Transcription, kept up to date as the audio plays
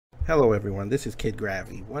Hello everyone, this is Kid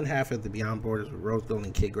Gravity, one half of the Beyond Borders with RoseGold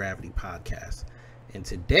and Kid Gravity podcast. And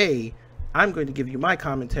today, I'm going to give you my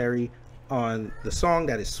commentary on the song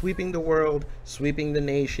that is sweeping the world, sweeping the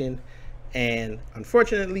nation, and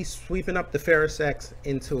unfortunately sweeping up the fairer sex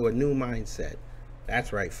into a new mindset.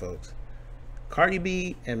 That's right, folks. Cardi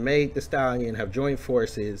B and Meg the Stallion have joined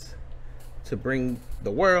forces to bring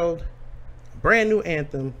the world a brand new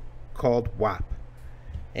anthem called W.A.P.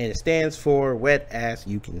 And it stands for wet ass.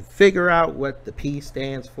 You can figure out what the P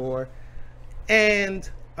stands for. And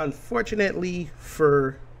unfortunately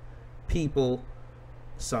for people,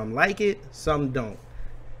 some like it, some don't.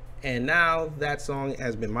 And now that song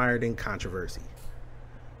has been mired in controversy.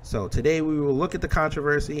 So today we will look at the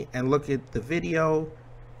controversy and look at the video.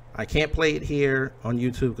 I can't play it here on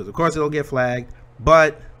YouTube because of course it'll get flagged.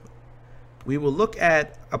 But we will look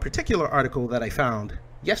at a particular article that I found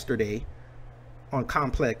yesterday on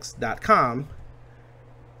complex.com,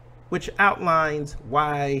 which outlines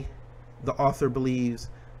why the author believes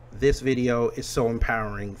this video is so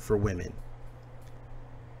empowering for women.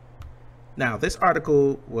 Now, this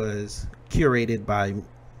article was curated by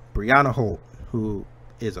Brianna Holt, who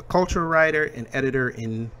is a culture writer and editor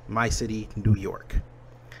in my city, New York.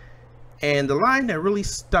 And the line that really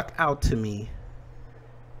stuck out to me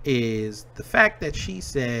is the fact that she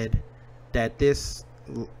said that this,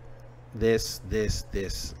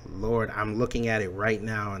 Lord, I'm looking at it right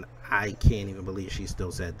now and I can't even believe she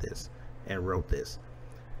still said this and wrote this.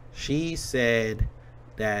 She said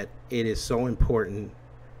that it is so important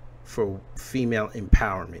for female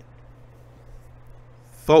empowerment.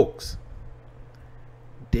 Folks,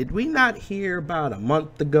 did we not hear about a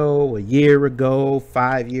month ago, a year ago,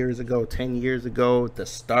 5 years ago, 10 years ago, the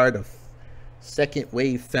start of second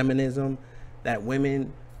wave feminism, that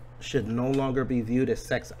women should no longer be viewed as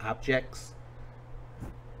sex objects?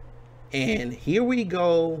 And here we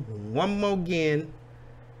go, one more again.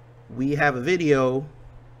 We have a video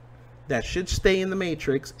that should stay in the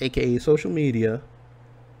matrix, aka social media,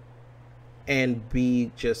 and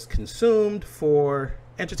be just consumed for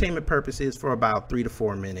entertainment purposes for about 3 to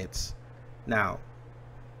 4 minutes. Now,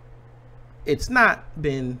 it's not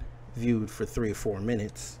been viewed for 3 or 4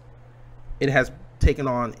 minutes. It has taken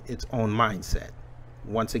on its own mindset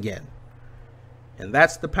once again. And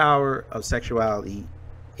that's the power of sexuality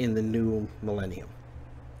in the new millennium.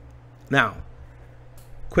 Now,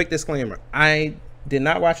 quick disclaimer. I did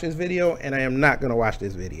not watch this video and I am not going to watch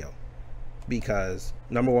this video because,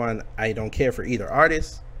 number one, I don't care for either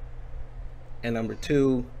artist. And number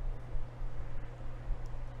two,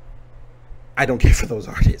 I don't care for those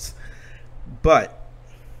artists. But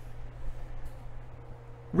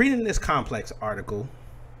reading this Complex article,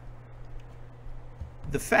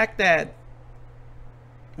 the fact that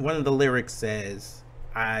one of the lyrics says,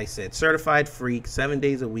 I said certified freak, 7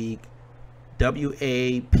 days a week,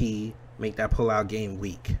 W.A.P, make that pull-out game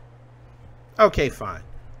weak. Okay, fine.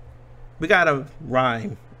 We gotta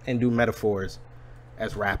rhyme and do metaphors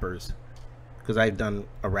as rappers because I've done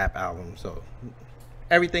a rap album, so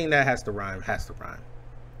everything that has to rhyme has to rhyme.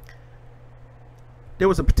 There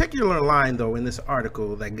was a particular line, though, in this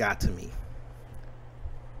article that got to me,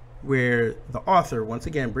 where the author, once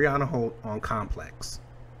again, Brianna Holt on Complex,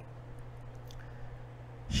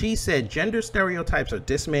 she said gender stereotypes are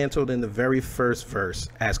dismantled in the very first verse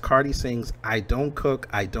as Cardi sings, I don't cook,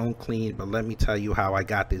 I don't clean, but let me tell you how I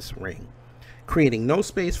got this ring, creating no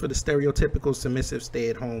space for the stereotypical submissive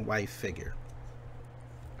stay-at-home wife figure.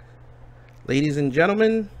 Ladies and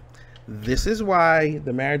gentlemen, this is why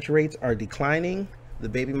the marriage rates are declining, the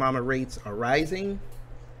baby mama rates are rising,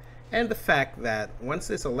 and the fact that once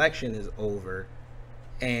this election is over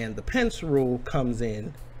and the Pence rule comes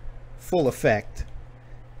in full effect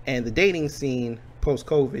and the dating scene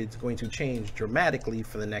post-COVID is going to change dramatically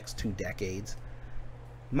for the next 2 decades,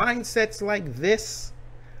 mindsets like this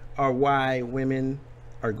are why women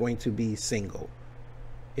are going to be single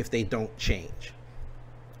if they don't change.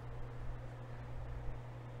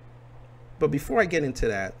 But before I get into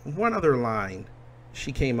that, one other line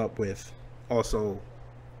she came up with also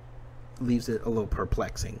leaves it a little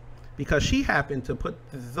perplexing, because she happened to put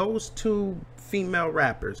those two female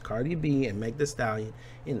rappers, Cardi B and Meg the Stallion,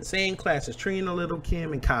 in the same class as Trina, Little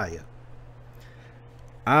Kim, and Kaya.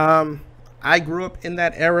 I grew up in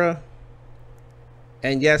that era,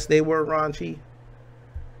 and yes, they were raunchy,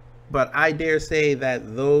 but I dare say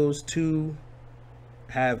that those two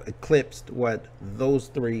have eclipsed what those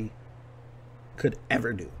three could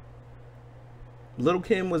ever do. Little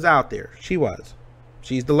Kim was out there.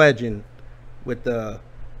 She's the legend with the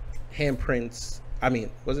handprints. I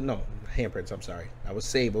mean, handprints, I'm sorry. I was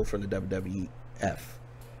Sable from the WWF,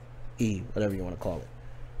 whatever you want to call it.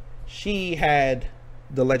 she had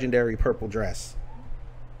the legendary purple dress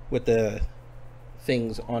with the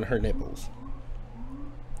things on her nipples.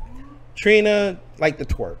 Trina liked to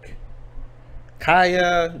twerk.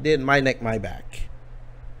 Kaya did my neck, my back.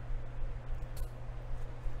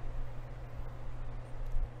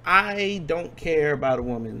 I don't care about a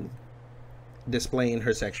woman displaying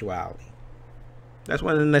her sexuality. That's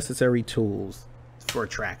one of the necessary tools for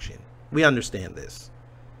attraction. We understand this.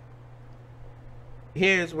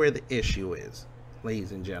 Here's where the issue is,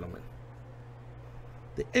 ladies and gentlemen.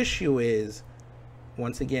 The issue is,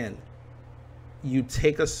 once again, you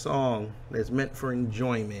take a song that's meant for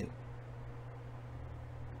enjoyment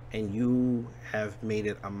and you have made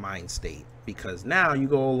it a mind state, because now you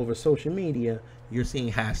go all over social media, you're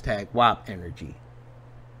seeing hashtag W.A.P energy.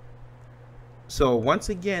 So once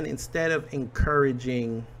again, instead of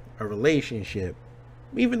encouraging a relationship,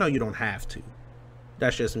 even though you don't have to,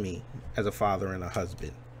 that's just me as a father and a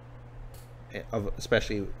husband,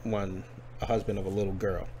 especially a husband of a little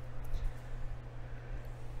girl.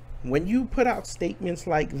 When you put out statements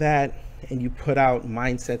like that and you put out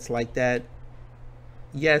mindsets like that,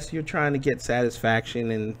 yes, you're trying to get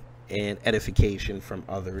satisfaction and edification from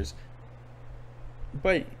others.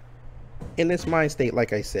 But in this mind state,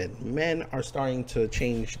 like I said, men are starting to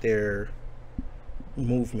change their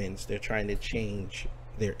movements. They're trying to change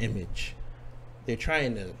their image. They're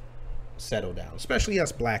trying to settle down, especially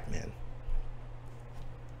us black men.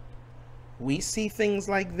 We see things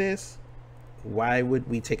like this. Why would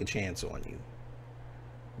we take a chance on you?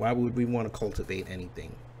 Why would we want to cultivate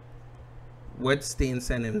anything? What's the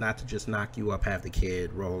incentive not to just knock you up, have the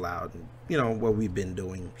kid, roll out, and, you know, what we've been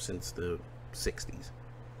doing since the 60s?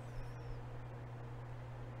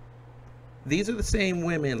 These are the same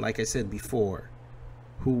women, like I said before,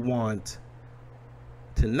 who want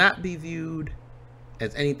to not be viewed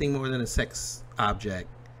as anything more than a sex object,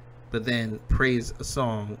 but then praise a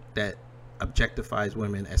song that objectifies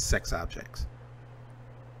women as sex objects.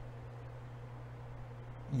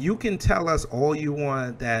 You can tell us all you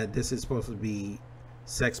want that this is supposed to be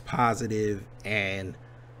sex positive and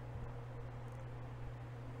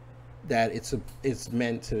that it's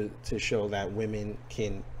meant to show that women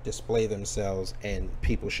can display themselves and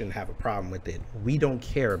people shouldn't have a problem with it. We don't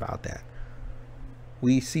care about that.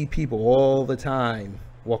 We see people all the time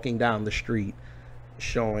walking down the street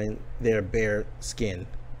showing their bare skin.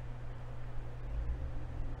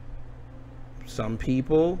 Some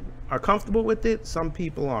people are comfortable with it, some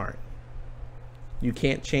people aren't. You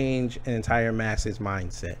can't change an entire masses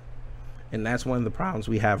mindset. And that's one of the problems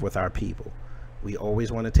we have with our people. We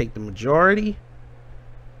always want to take the majority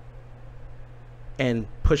and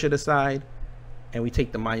push it aside, and we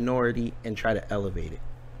take the minority and try to elevate it.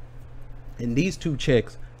 And these two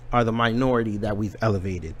chicks are the minority that we've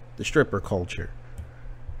elevated. The stripper culture,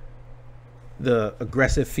 the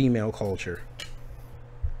aggressive female culture.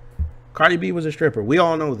 Cardi B was a stripper. We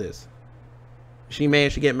all know this. She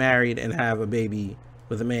managed to get married and have a baby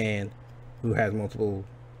with a man who has multiple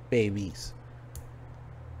babies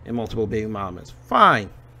and multiple baby mamas. Fine.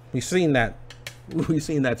 We've seen that. We've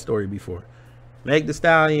seen that story before. Meg Thee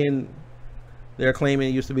Stallion, they're claiming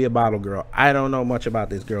it used to be a bottle girl. I don't know much about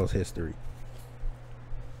this girl's history.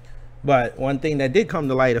 But one thing that did come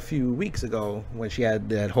to light a few weeks ago when she had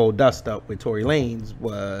that whole dust up with Tory Lanez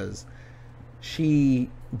was she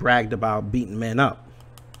bragged about beating men up.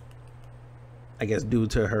 I guess due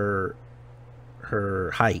to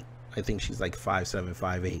her height. I think she's like 5'7",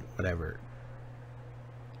 5'8", whatever.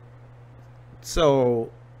 So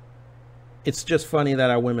it's just funny that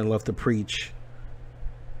our women love to preach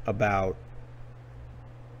about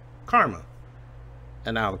karma.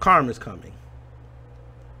 And now the karma's coming.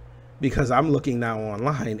 Because I'm looking now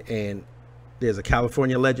online and there's a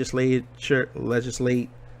California what's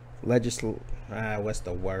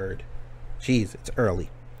the word? Jeez, it's early.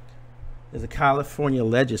 There's a California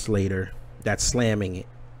legislator that's slamming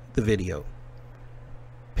the video.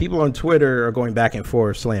 People on Twitter are going back and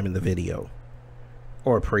forth slamming the video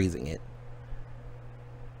or praising it.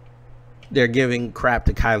 They're giving crap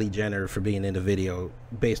to Kylie Jenner for being in the video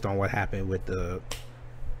based on what happened with the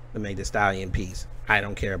Meg Thee Stallion piece. I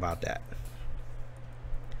don't care about that.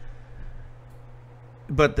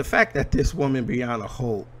 But the fact that this woman, Brianna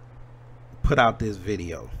Holt, put out this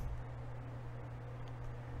video,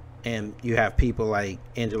 and you have people like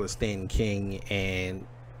Angela Stanton King and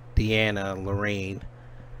Deanna Lorraine.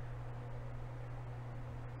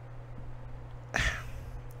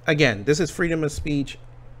 Again, this is freedom of speech.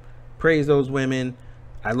 Praise those women.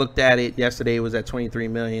 I looked at it yesterday. It was at 23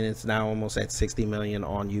 million. It's now almost at 60 million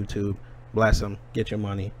on YouTube. Bless them. Get your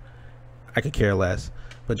money. I could care less.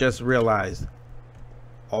 But just realize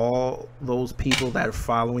all those people that are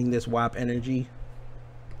following this WAP energy,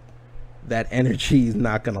 that energy is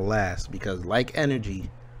not going to last, because like energy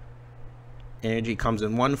comes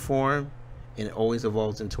in one form and it always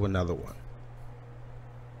evolves into another one.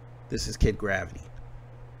 This is Kid Gravity.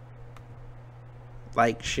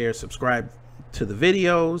 Like, share, subscribe to the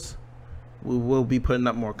videos. We will be putting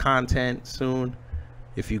up more content soon.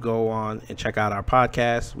 If you go on and check out our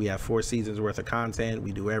podcast, we have 4 seasons worth of content.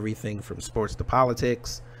 We do everything from sports to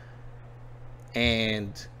politics.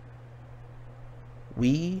 And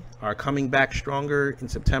we are coming back stronger in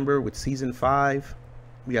September with season 5.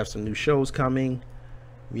 We have some new shows coming.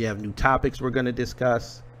 We have new topics we're going to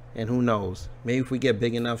discuss. And who knows, maybe if we get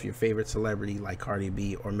big enough, your favorite celebrity like Cardi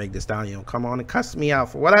B or Meg Thee Stallion will come on and cuss me out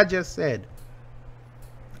for what I just said.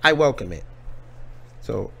 I welcome it.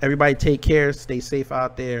 So everybody take care, stay safe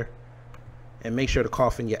out there, and make sure to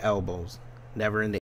cough in your elbows. Never in the